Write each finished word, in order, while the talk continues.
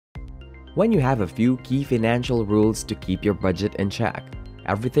When you have a few key financial rules to keep your budget in check,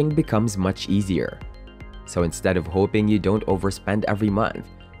 everything becomes much easier. So instead of hoping you don't overspend every month,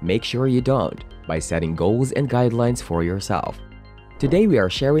 make sure you don't by setting goals and guidelines for yourself. Today we are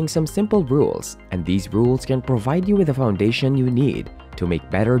sharing some simple rules, and these rules can provide you with the foundation you need to make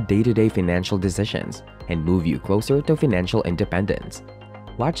better day-to-day financial decisions and move you closer to financial independence.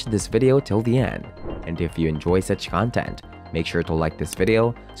 Watch this video till the end, and if you enjoy such content, make sure to like this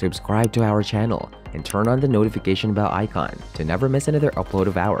video, subscribe to our channel, and turn on the notification bell icon to never miss another upload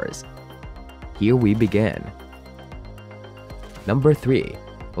of ours. Here we begin. Number 3.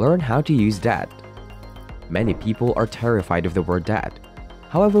 Learn how to use debt. Many people are terrified of the word debt.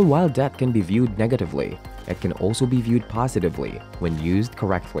 However, while debt can be viewed negatively, it can also be viewed positively when used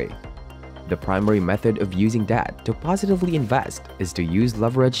correctly. The primary method of using debt to positively invest is to use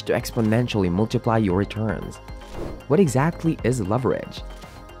leverage to exponentially multiply your returns. What exactly is leverage?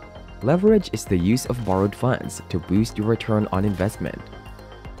 Leverage is the use of borrowed funds to boost your return on investment.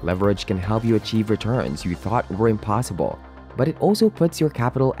 Leverage can help you achieve returns you thought were impossible, but it also puts your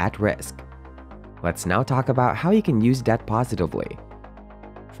capital at risk. Let's now talk about how you can use debt positively.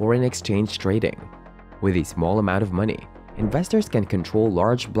 Foreign exchange trading. With a small amount of money, investors can control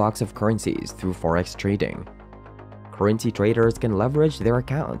large blocks of currencies through forex trading. Currency traders can leverage their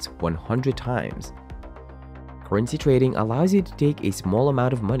accounts 100 times. Currency trading allows you to take a small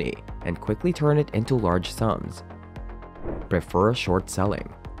amount of money and quickly turn it into large sums. Prefer short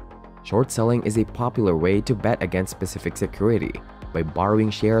selling. Short selling is a popular way to bet against specific security by borrowing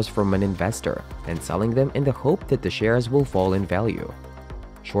shares from an investor and selling them in the hope that the shares will fall in value.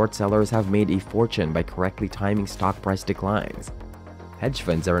 Short sellers have made a fortune by correctly timing stock price declines. Hedge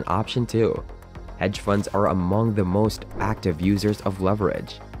funds are an option too. Hedge funds are among the most active users of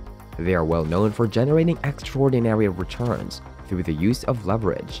leverage. They are well known for generating extraordinary returns through the use of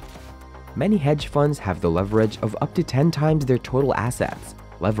leverage. Many hedge funds have the leverage of up to 10 times their total assets.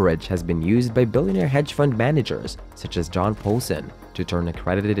 Leverage has been used by billionaire hedge fund managers such as John Paulson to turn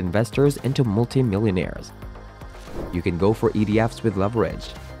accredited investors into multimillionaires. You can go for ETFs with leverage.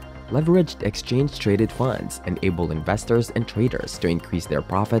 Leveraged exchange-traded funds enable investors and traders to increase their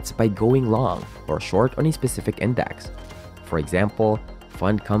profits by going long or short on a specific index. For example,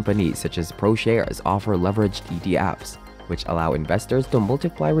 fund companies such as ProShares offer leveraged ETFs, which allow investors to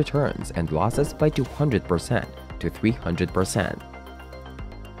multiply returns and losses by 200% to 300%.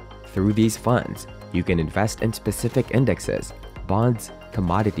 Through these funds, you can invest in specific indexes, bonds,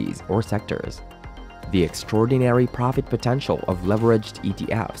 commodities, or sectors. The extraordinary profit potential of leveraged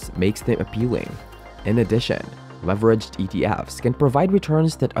ETFs makes them appealing. In addition, leveraged ETFs can provide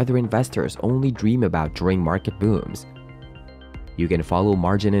returns that other investors only dream about during market booms. You can follow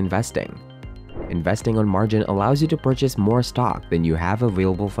margin investing. Investing on margin allows you to purchase more stock than you have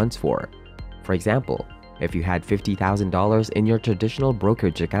available funds for. For example, if you had $50,000 in your traditional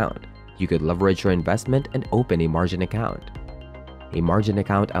brokerage account, you could leverage your investment and open a margin account. A margin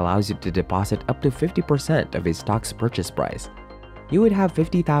account allows you to deposit up to 50% of a stock's purchase price. You would have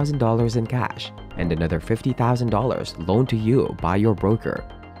 $50,000 in cash and another $50,000 loaned to you by your broker.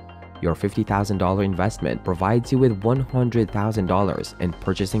 Your $50,000 investment provides you with $100,000 in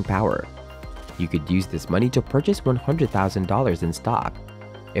purchasing power. You could use this money to purchase $100,000 in stock.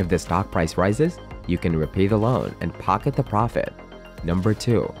 If the stock price rises, you can repay the loan and pocket the profit. Number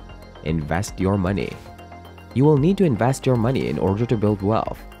 2. Invest your money. You will need to invest your money in order to build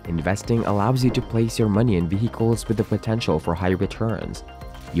wealth. Investing allows you to place your money in vehicles with the potential for high returns.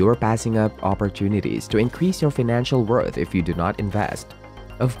 You are passing up opportunities to increase your financial worth if you do not invest.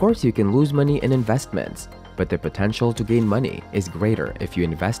 Of course, you can lose money in investments, but the potential to gain money is greater if you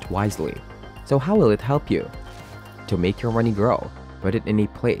invest wisely. So how will it help you? To make your money grow, put it in a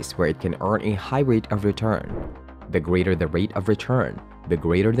place where it can earn a high rate of return. The greater the rate of return, the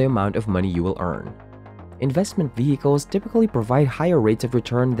greater the amount of money you will earn. Investment vehicles typically provide higher rates of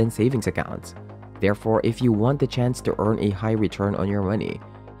return than savings accounts. Therefore, if you want the chance to earn a high return on your money,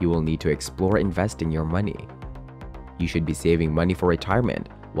 you will need to explore investing your money. You should be saving money for retirement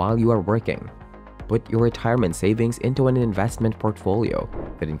while you are working. Put your retirement savings into an investment portfolio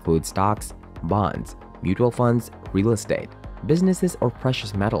that includes stocks, bonds, mutual funds, real estate, businesses, or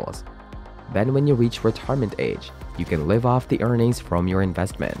precious metals. Then when you reach retirement age, you can live off the earnings from your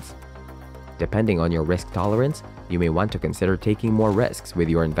investments. Depending on your risk tolerance, you may want to consider taking more risks with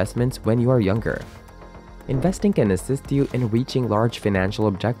your investments when you are younger. Investing can assist you in reaching large financial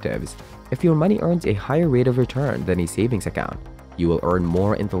objectives. If your money earns a higher rate of return than a savings account, you will earn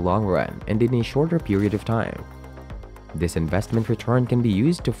more in the long run and in a shorter period of time. This investment return can be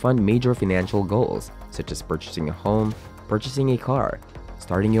used to fund major financial goals, such as purchasing a home, purchasing a car,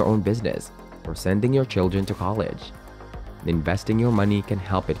 starting your own business, or sending your children to college. Investing your money can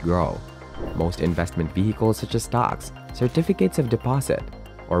help it grow. Most investment vehicles such as stocks, certificates of deposit,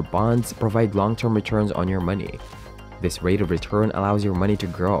 or bonds provide long-term returns on your money. This rate of return allows your money to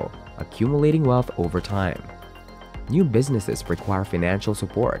grow, accumulating wealth over time. New businesses require financial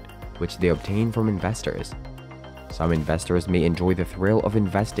support, which they obtain from investors. Some investors may enjoy the thrill of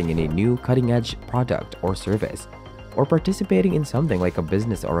investing in a new cutting-edge product or service, or participating in something like a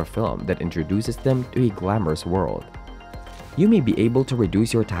business or a film that introduces them to a glamorous world. You may be able to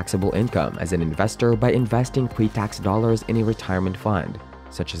reduce your taxable income as an investor by investing pre-tax dollars in a retirement fund,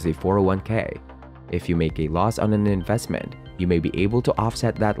 such as a 401k. If you make a loss on an investment, you may be able to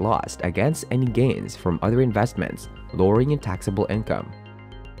offset that loss against any gains from other investments, lowering your taxable income.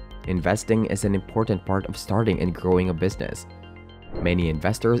 Investing is an important part of starting and growing a business. Many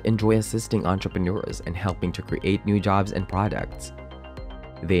investors enjoy assisting entrepreneurs and helping to create new jobs and products.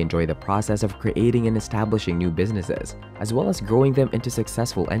 They enjoy the process of creating and establishing new businesses, as well as growing them into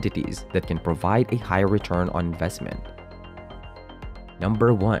successful entities that can provide a higher return on investment.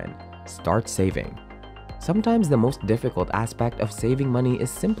 Number 1. Start saving. Sometimes the most difficult aspect of saving money is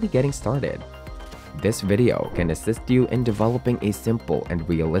simply getting started. This video can assist you in developing a simple and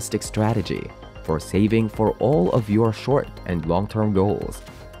realistic strategy for saving for all of your short and long-term goals.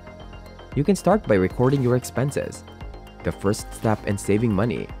 You can start by recording your expenses. The first step in saving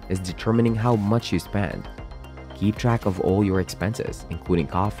money is determining how much you spend. Keep track of all your expenses, including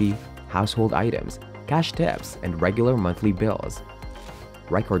coffee, household items, cash tips, and regular monthly bills.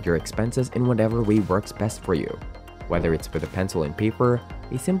 Record your expenses in whatever way works best for you, whether it's with a pencil and paper,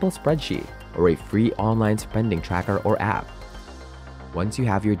 a simple spreadsheet, or a free online spending tracker or app. Once you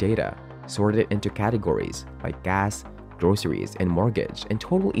have your data, sort it into categories like gas, groceries, and mortgage and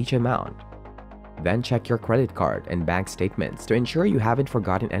total each amount. Then check your credit card and bank statements to ensure you haven't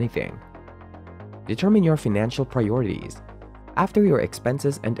forgotten anything. Determine your financial priorities. After your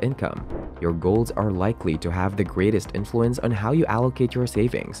expenses and income, your goals are likely to have the greatest influence on how you allocate your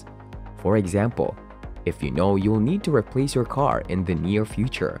savings. For example, if you know you'll need to replace your car in the near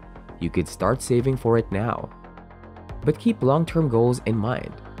future, you could start saving for it now. But keep long-term goals in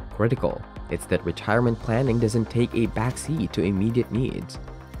mind. Critical, it's that retirement planning doesn't take a backseat to immediate needs.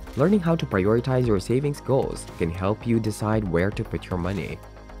 Learning how to prioritize your savings goals can help you decide where to put your money.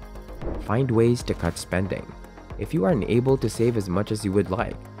 Find ways to cut spending. If you are unable to save as much as you would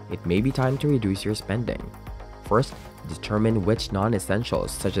like, it may be time to reduce your spending. First, determine which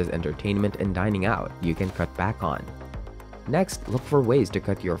non-essentials such as entertainment and dining out you can cut back on. Next, look for ways to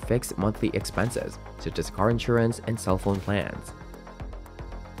cut your fixed monthly expenses, such as car insurance and cell phone plans.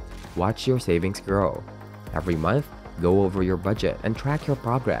 Watch your savings grow. Every month, go over your budget and track your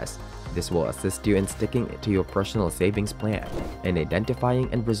progress. This will assist you in sticking to your personal savings plan and identifying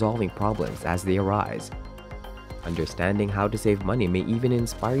and resolving problems as they arise. Understanding how to save money may even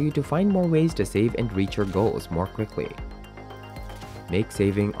inspire you to find more ways to save and reach your goals more quickly. Make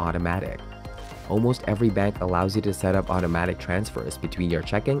saving automatic. Almost every bank allows you to set up automatic transfers between your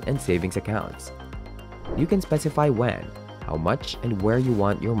checking and savings accounts. You can specify when, how much, and where you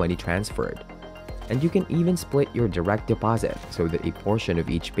want your money transferred. And you can even split your direct deposit so that a portion of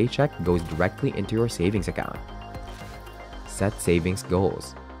each paycheck goes directly into your savings account. Set savings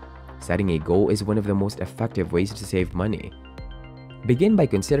goals. Setting a goal is one of the most effective ways to save money. Begin by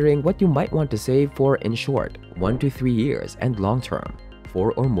considering what you might want to save for in short, 1 to 3 years, and long term,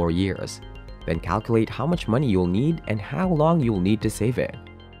 4 or more years. Then calculate how much money you'll need and how long you'll need to save it.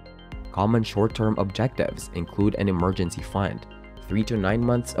 Common short-term objectives include an emergency fund, 3 to 9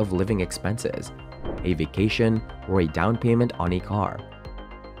 months of living expenses, a vacation, or a down payment on a car.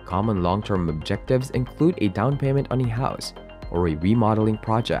 Common long-term objectives include a down payment on a house, or a remodeling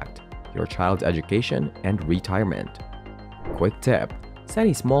project, your child's education, and retirement. Quick tip: set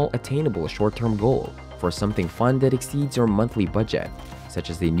a small, attainable short-term goal for something fun that exceeds your monthly budget, such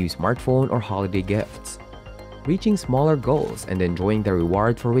as a new smartphone or holiday gifts. Reaching smaller goals and enjoying the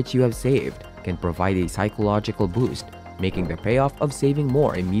reward for which you have saved can provide a psychological boost, making the payoff of saving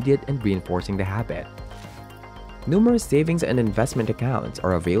more immediate and reinforcing the habit. Numerous savings and investment accounts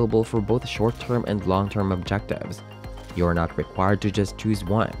are available for both short-term and long-term objectives. You are not required to just choose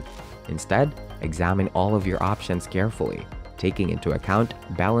one. Instead, examine all of your options carefully, taking into account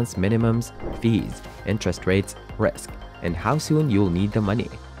balance minimums, fees, interest rates, risk, and how soon you'll need the money,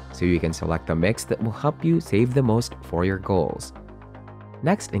 so you can select a mix that will help you save the most for your goals.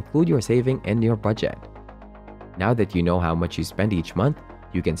 Next, include your saving in your budget. Now that you know how much you spend each month,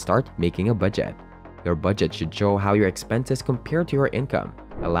 you can start making a budget. Your budget should show how your expenses compare to your income,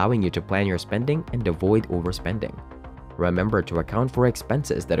 allowing you to plan your spending and avoid overspending. Remember to account for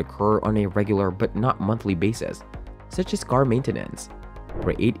expenses that occur on a regular but not monthly basis, such as car maintenance.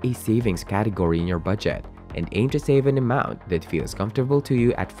 Create a savings category in your budget and aim to save an amount that feels comfortable to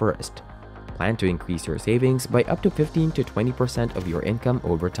you at first. Plan to increase your savings by up to 15 to 20% of your income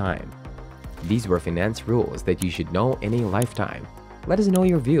over time. These were finance rules that you should know in a lifetime. Let us know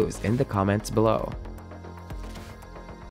your views in the comments below.